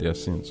knowing that they are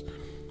sins.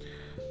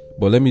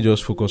 But let me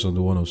just focus on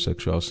the one of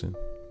sexual sin,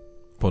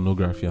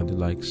 pornography and the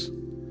likes.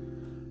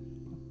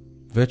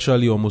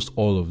 Virtually almost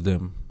all of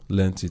them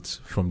learnt it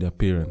from their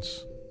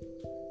parents.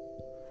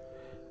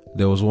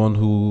 There was one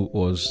who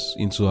was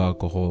into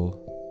alcohol,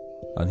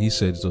 and he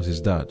said it was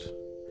his dad.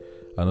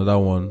 Another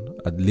one,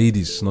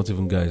 ladies, not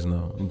even guys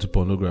now, into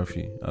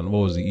pornography. And what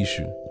was the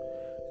issue?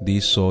 They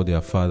saw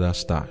their father's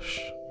stash,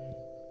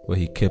 where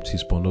he kept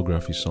his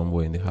pornography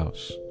somewhere in the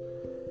house.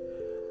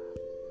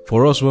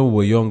 For us, when we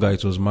were younger,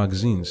 it was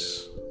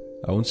magazines.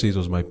 I won't say it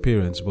was my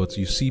parents, but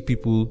you see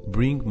people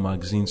bring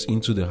magazines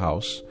into the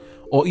house,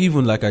 or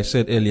even, like I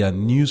said earlier,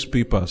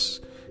 newspapers.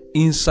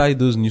 Inside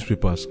those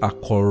newspapers are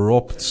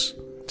corrupt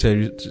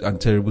and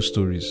terrible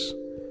stories.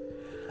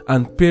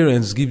 And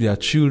parents give their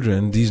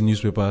children these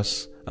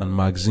newspapers and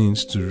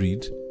magazines to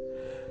read,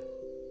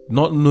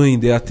 not knowing,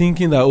 they are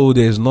thinking that,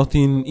 there's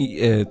nothing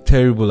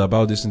terrible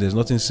about this and there's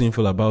nothing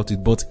sinful about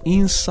it. But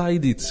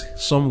inside it,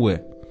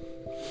 somewhere,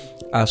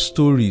 are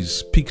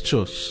stories,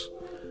 pictures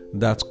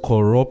that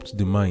corrupt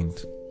the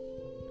mind.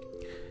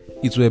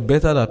 It were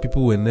better that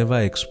people were never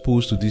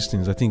exposed to these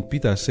things. I think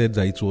Peter said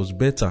that it was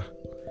better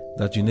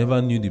that you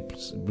never knew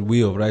the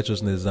way of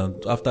righteousness than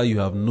after you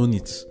have known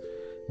it,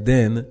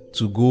 then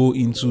to go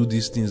into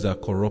these things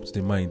that corrupt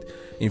the mind.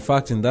 In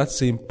fact, in that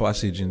same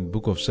passage in the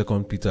book of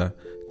 2 Peter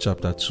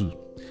chapter 2,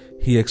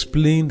 he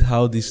explained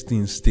how these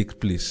things take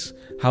place,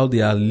 how they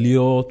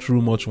allure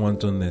through much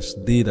wantonness,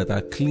 they that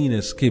are clean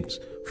escaped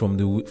from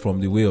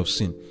the way of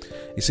sin.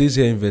 It says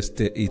here in verse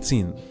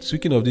 18,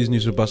 speaking of these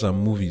newspapers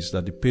and movies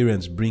that the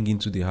parents bring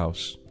into the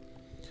house,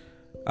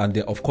 and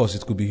of course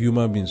it could be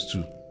human beings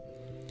too.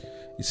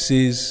 It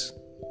says,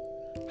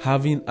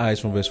 having eyes,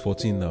 from verse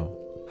 14 now,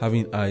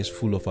 having eyes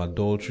full of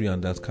adultery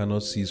and that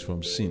cannot cease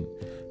from sin,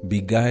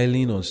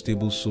 beguiling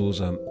unstable souls,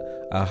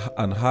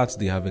 and hearts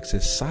they have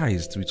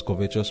exercised with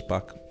covetous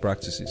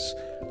practices.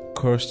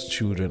 Cursed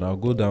children. I'll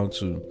go down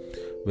to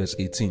verse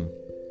 18.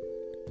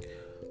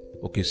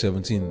 Okay,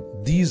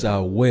 17. These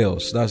are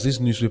wells, that's these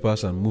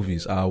newspapers and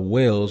movies, are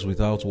wells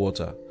without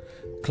water,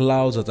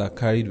 clouds that are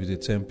carried with a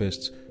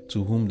tempest,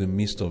 to whom the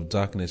mist of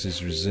darkness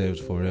is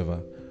reserved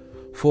forever.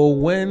 For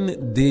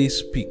when they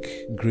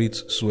speak great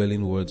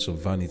swelling words of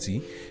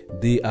vanity,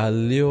 they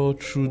allure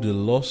through the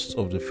lusts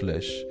of the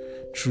flesh,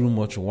 through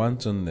much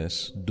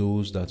wantonness,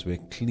 those that were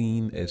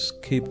clean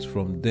escaped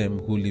from them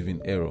who live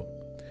in error.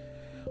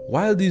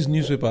 While these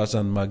newspapers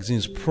and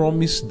magazines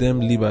promise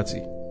them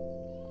liberty,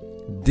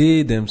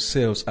 they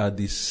themselves are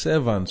the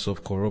servants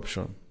of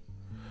corruption.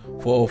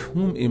 For of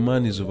whom a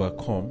man is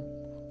overcome,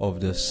 of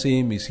the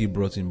same is he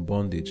brought in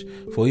bondage.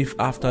 For if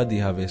after they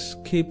have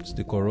escaped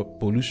the corrupt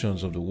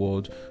pollutions of the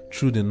world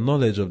through the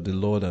knowledge of the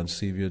Lord and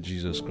Savior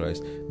Jesus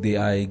Christ, they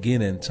are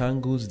again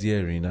entangled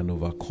therein and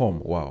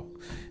overcome,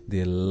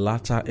 the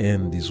latter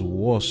end is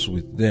worse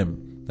with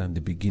them than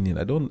the beginning.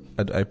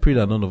 I pray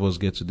that none of us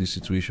get to this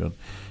situation.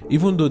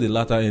 Even though the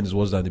latter end is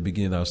worse than the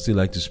beginning, I would still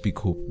like to speak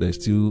hope. There's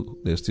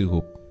still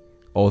hope.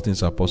 All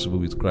things are possible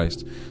with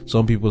Christ.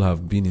 Some people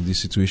have been in this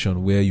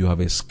situation where you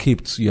have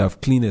escaped, you have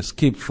clean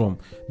escaped from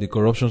the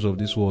corruptions of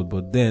this world,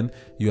 but then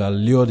you are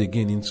lured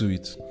again into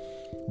it.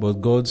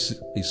 But God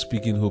is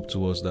speaking hope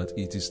to us that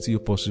it is still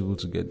possible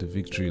to get the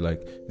victory,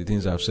 like the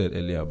things I've said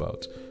earlier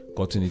about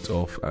cutting it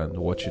off and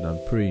watching and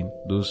praying.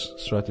 Those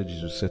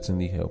strategies will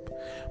certainly help.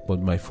 But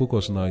my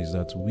focus now is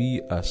that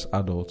we as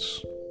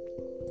adults,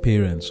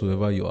 parents,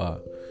 whoever you are,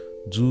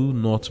 do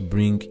not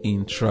bring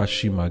in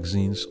trashy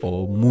magazines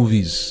or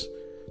movies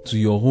to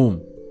your home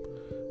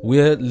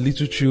where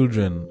little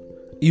children,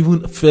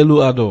 even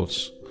fellow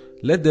adults,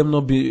 Let them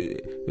not be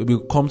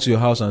come to your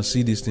house and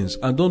see these things.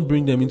 And don't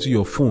bring them into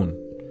your phone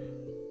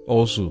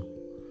also.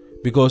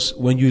 Because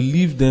when you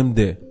leave them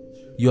there,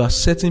 you are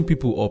setting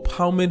people up.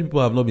 How many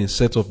people have not been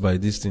set up by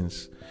these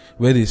things?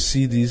 Where they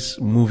see these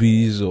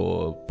movies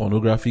or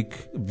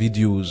pornographic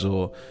videos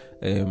or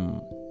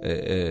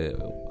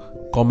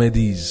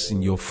comedies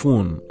in your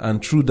phone,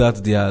 and through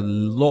that they are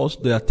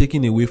lost, they are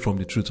taken away from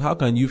the truth. How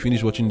can you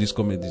finish watching these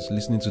comedies,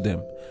 listening to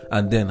them,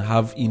 and then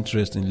have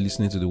interest in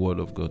listening to the word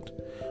of God?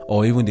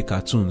 Or even the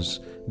cartoons,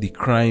 the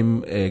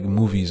crime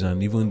movies,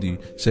 and even the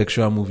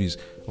sexual movies.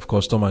 Of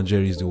course, Tom and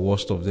Jerry is the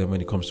worst of them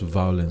when it comes to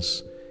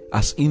violence.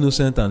 As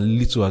innocent and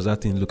little as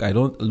that thing I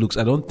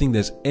don't think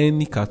there's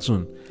any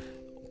cartoon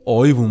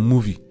or even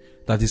movie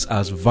that is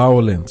as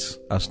violent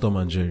as Tom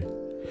and Jerry.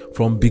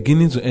 From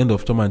beginning to end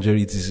of Tom and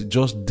Jerry, it is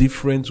just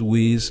different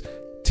ways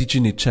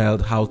teaching a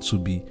child how to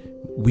be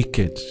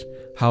wicked,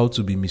 how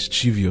to be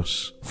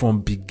mischievous.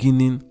 From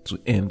beginning to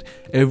end,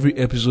 every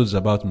episode is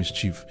about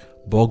mischief.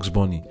 Bugs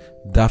Bunny,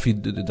 Daffy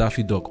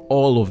Duck,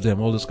 all of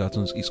them, all those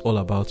cartoons is all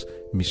about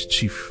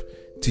mischief,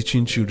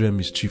 teaching children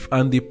mischief,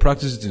 and they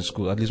practice it in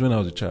school. At least when I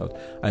was a child,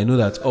 I know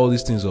that all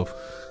these things of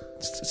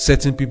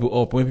setting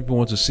people up, when people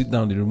want to sit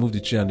down, they remove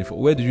the chair and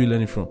where did you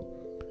learn it from?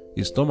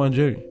 It's Tom and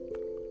Jerry,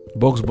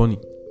 Bugs Bunny.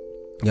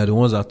 They are the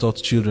ones that taught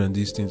children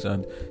these things,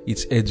 and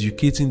it's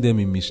educating them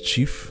in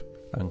mischief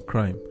and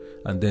crime.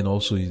 And then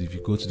also, if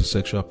you go to the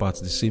sexual part,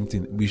 the same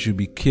thing. We should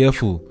be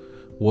careful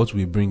what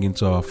we bring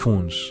into our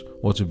phones,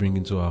 what we bring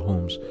into our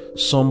homes.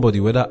 Somebody,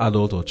 whether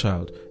adult or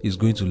child, is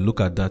going to look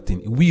at that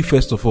thing. We,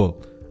 first of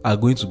all, are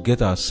going to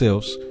get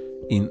ourselves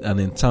in an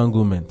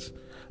entanglement.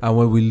 And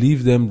when we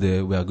leave them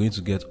there, we are going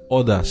to get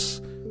others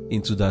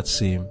into that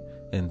same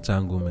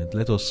entanglement.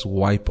 Let us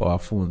wipe our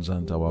phones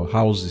and our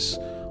houses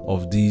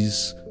of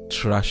these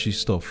trashy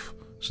stuff,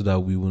 so that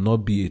we will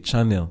not be a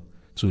channel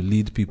to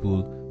lead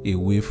people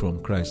away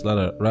from Christ.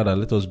 Rather,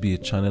 let us be a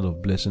channel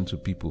of blessing to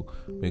people.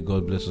 May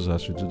God bless us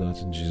as we do that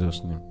in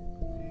Jesus' name.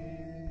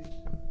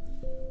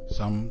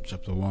 Psalm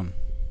chapter 1.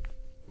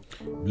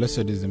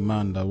 Blessed is the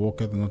man that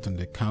walketh not in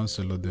the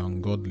counsel of the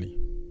ungodly,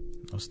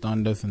 nor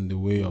standeth in the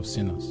way of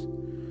sinners,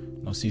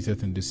 nor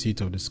sitteth in the seat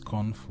of the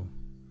scornful.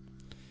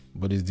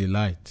 But his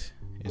delight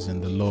is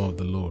in the law of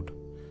the Lord,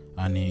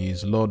 and in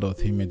his law doth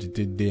he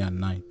meditate day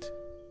and night.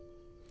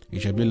 He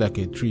shall be like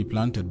a tree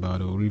planted by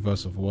the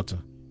rivers of water,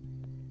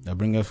 that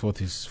bringeth forth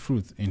his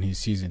fruit in his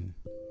season.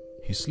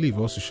 His leaf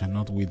also shall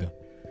not wither,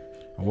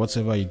 and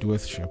whatsoever he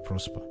doeth shall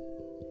prosper.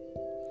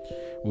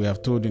 We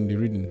have told in the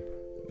reading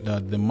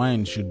that the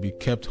mind should be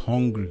kept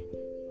hungry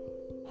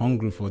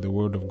for the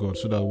word of God,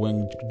 so that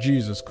when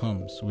Jesus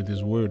comes with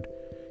his word,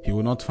 he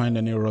will not find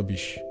any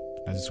rubbish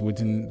that is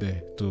waiting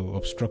there to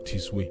obstruct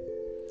his way.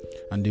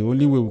 And the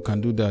only way we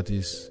can do that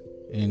is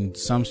in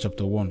Psalms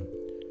chapter 1.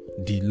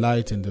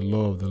 Delight in the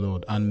law of the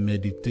Lord and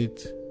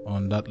meditate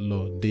on that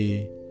law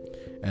day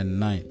and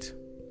night.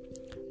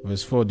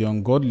 Verse 4, the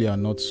ungodly are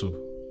not so,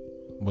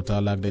 but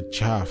are like the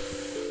chaff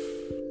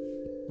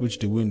which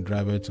the wind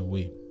driveth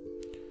away.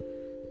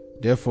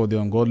 Therefore the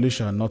ungodly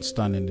shall not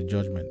stand in the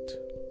judgment.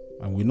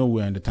 And we know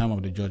we are in the time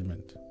of the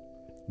judgment.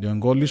 The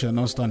ungodly shall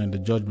not stand in the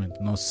judgment,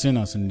 nor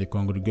sinners in the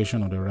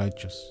congregation of the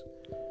righteous.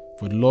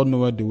 For the Lord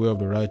knoweth the way of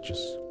the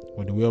righteous,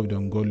 but the way of the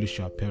ungodly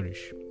shall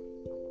perish.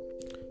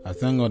 I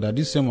thank God that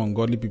these same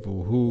ungodly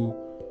people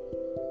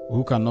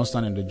who cannot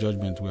stand in the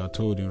judgment, we are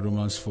told in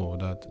Romans 4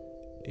 that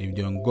if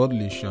the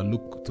ungodly shall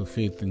look to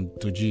faith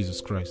into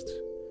Jesus Christ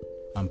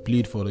and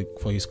plead for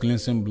his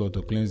cleansing blood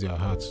to cleanse their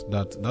hearts,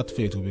 that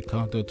faith will be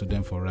counted to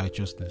them for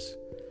righteousness,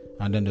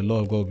 and then the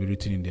law of God will be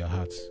written in their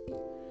hearts.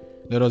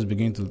 Let us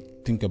begin to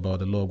think about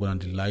the law of God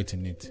and delight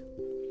in it.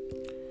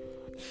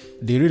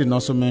 The reading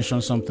also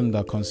mentions something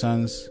that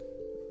concerns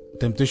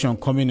temptation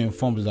coming in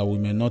forms that we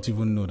may not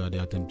even know that they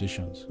are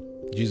temptations.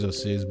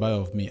 Jesus says, buy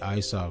of me eye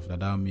salve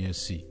that thou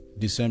mayest see.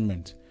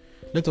 Discernment.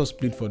 Let us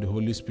plead for the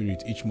Holy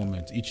Spirit each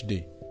moment, each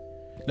day.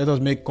 Let us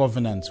make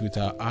covenants with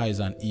our eyes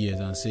and ears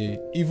and say,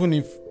 even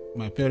if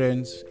my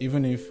parents,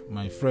 even if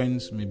my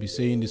friends may be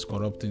saying these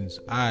corrupt things,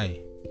 I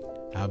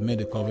have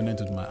made a covenant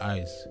with my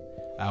eyes.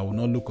 I will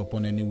not look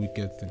upon any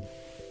wicked thing.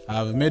 I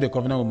have made a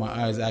covenant with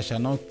my eyes. I shall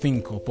not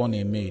think upon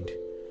a maid.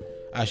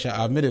 I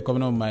have made a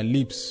covenant with my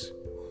lips.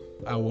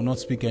 I will not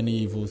speak any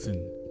evil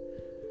thing.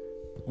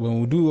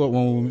 When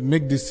we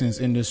make these things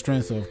in the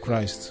strength of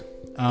Christ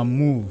and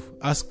move,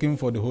 asking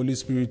for the Holy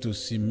Spirit to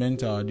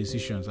cement our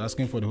decisions,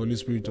 asking for the Holy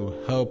Spirit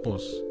to help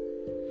us.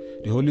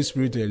 The Holy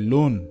Spirit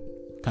alone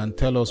can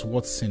tell us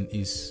what sin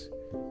is,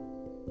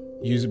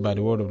 used by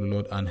the word of the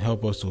Lord, and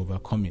help us to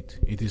overcome it.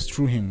 It is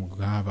through him we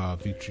can have our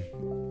victory.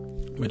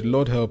 May the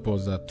Lord help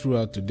us that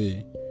throughout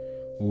today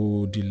we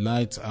will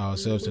delight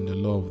ourselves in the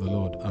law of the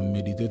Lord and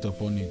meditate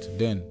upon it.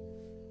 Then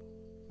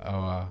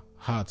our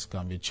hearts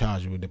can be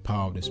charged with the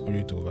power of the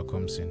Spirit to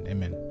overcome sin.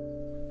 Amen.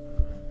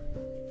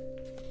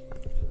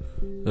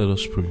 Let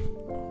us pray.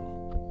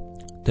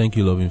 Thank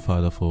you, loving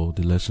Father, for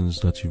the lessons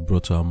that you've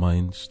brought to our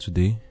minds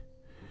today.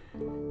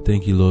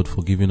 Thank you, Lord,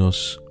 for giving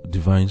us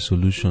divine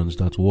solutions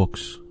that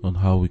works on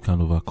how we can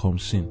overcome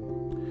sin.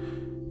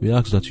 We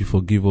ask that you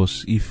forgive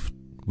us if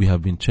we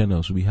have been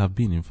channels. We have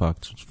been, in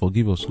fact.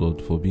 Forgive us,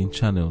 Lord, for being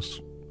channels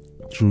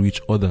through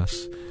which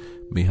others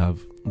may have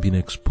been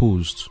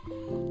exposed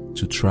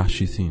to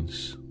trashy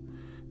things.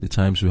 The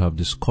times we have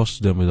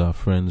discussed them with our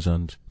friends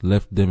and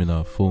left them in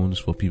our phones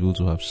for people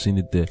to have seen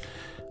it there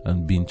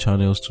and been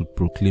channels to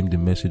proclaim the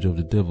message of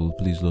the devil.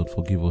 Please, Lord,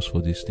 forgive us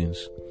for these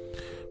things.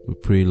 We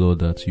pray, Lord,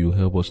 that you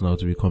help us now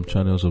to become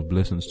channels of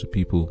blessings to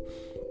people,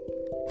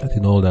 that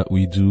in all that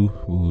we do,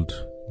 we would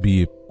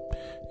be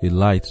a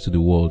light to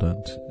the world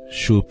and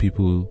show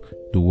people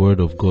the word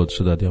of God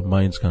so that their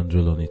minds can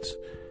dwell on it.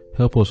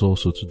 Help us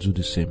also to do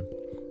the same,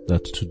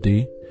 that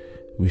today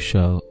we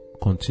shall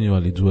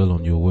continually dwell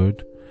on your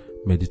word,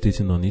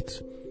 meditating on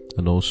it,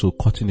 and also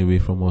cutting away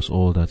from us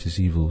all that is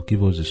evil.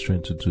 Give us the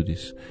strength to do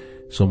this.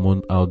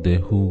 Someone out there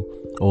who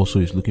also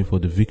is looking for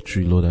the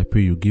victory, Lord, I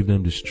pray you give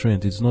them the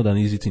strength. It's not an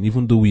easy thing,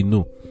 even though we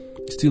know.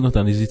 It's still not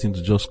an easy thing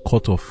to just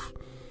cut off.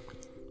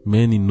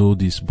 Many know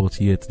this,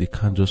 but yet they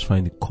can't just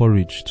find the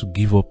courage to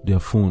give up their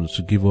phones,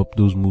 to give up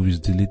those movies,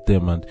 delete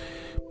them and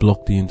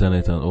block the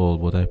internet and all.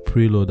 But I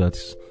pray, Lord, that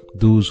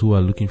those who are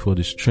looking for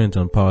the strength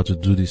and power to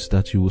do this,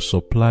 that you will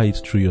supply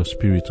it through your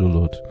Spirit, O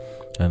Lord,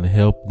 and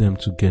help them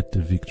to get the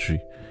victory.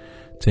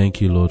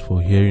 Thank you, Lord,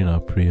 for hearing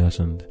our prayers,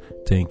 and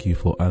thank you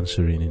for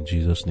answering. In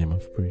Jesus' name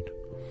I've prayed.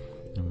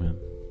 Amen.